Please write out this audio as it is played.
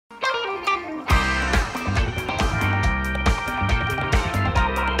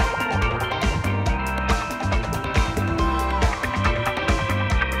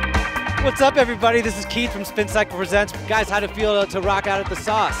What's up, everybody? This is Keith from Spin Cycle Presents. Guys, how'd it feel to rock out at the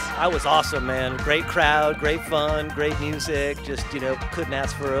Sauce? I was awesome, man. Great crowd, great fun, great music. Just, couldn't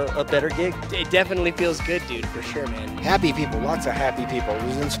ask for a better gig. It definitely feels good, dude, for sure, man. Happy people, lots of happy people. It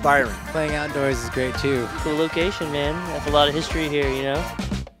was inspiring. Playing outdoors is great, too. Cool location, man. That's a lot of history here,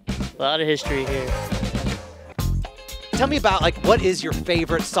 A lot of history here. Tell me about, what is your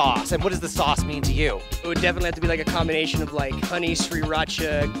favorite sauce, and what does the sauce mean to you? It would definitely have to be like a combination of honey,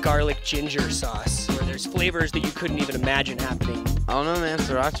 sriracha, garlic, ginger sauce, where there's flavors that you couldn't even imagine happening. I don't know, man.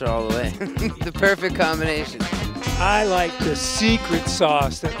 Sriracha all the way. The perfect combination. I like the secret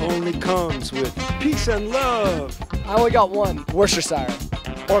sauce that only comes with peace and love. I only got one, Worcestershire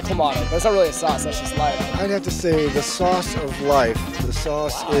or Clamato. That's not really a sauce, that's just life. I'd have to say the sauce of life. The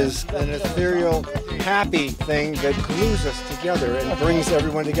sauce is an ethereal, happy thing that glues us together and brings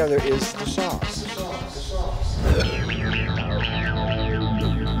everyone together is the sauce.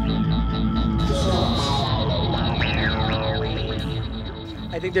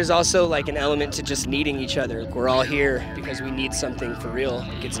 I think there's also an element to just needing each other. We're all here because we need something for real.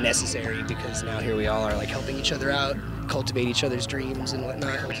 It's necessary because now here we all are helping each other out, cultivate each other's dreams and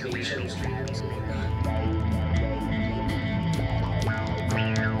whatnot.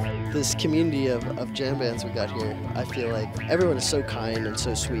 This community of jam bands we got here, I feel like everyone is so kind and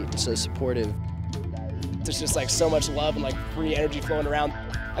so sweet and so supportive. There's just so much love and free energy flowing around.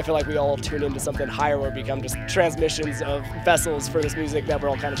 I feel like we all tune into something higher where we become just transmissions of vessels for this music that we're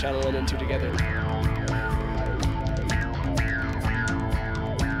all kind of channeling into together.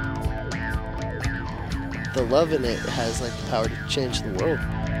 The love in it has the power to change the world.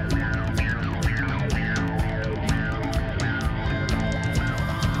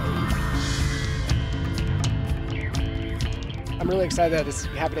 I'm really excited that this is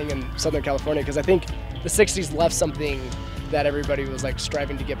happening in Southern California because I think the 60s left something that everybody was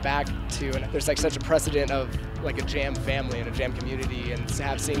striving to get back to, and there's such a precedent of a jam family and a jam community, and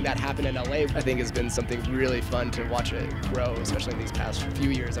seeing that happen in LA I think has been something really fun to watch it grow, especially in these past few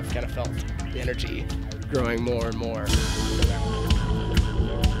years. I've kind of felt the energy growing more and more.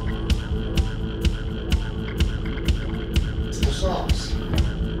 It's the sauce.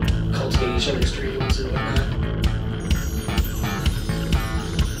 Cultivate each other's dreams and whatnot.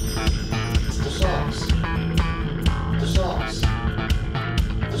 It's the sauce. The sauce.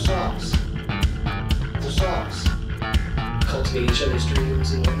 The sauce. The sauce. Cultivate each other's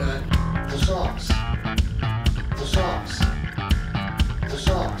dreams and whatnot. The sauce. The sauce. The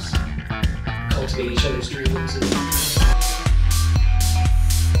sauce. Cultivate each other's dreams and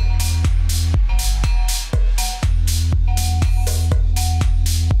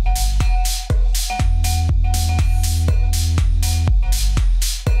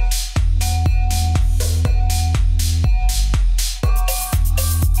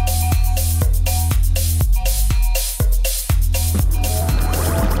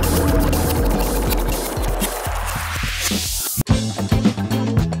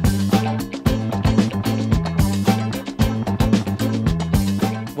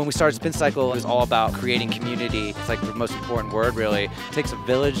When we started Spin Cycle, it was all about creating community. It's the most important word, really. It takes a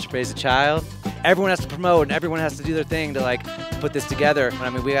village to raise a child. Everyone has to promote and everyone has to do their thing to put this together. I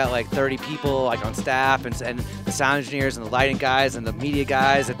mean, we got 30 people on staff and the sound engineers and the lighting guys and the media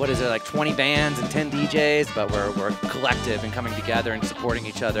guys. And 20 bands and 10 DJs, but we're collective and coming together and supporting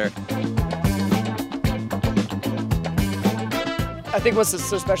each other. I think what's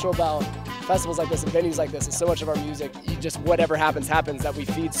so special about festivals like this and venues like this is so much of our music, whatever happens, that we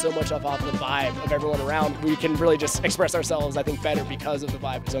feed so much off the vibe of everyone around. We can really just express ourselves, I think, better because of the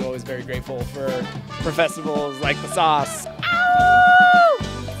vibe. So I'm always very grateful for festivals like the Sauce. Ow!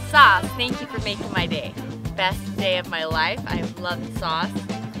 Sauce, thank you for making my day. Best day of my life. I love the Sauce.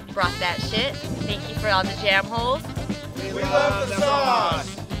 Brought that shit. Thank you for all the jam holes. We love the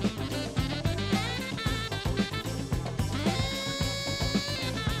Sauce!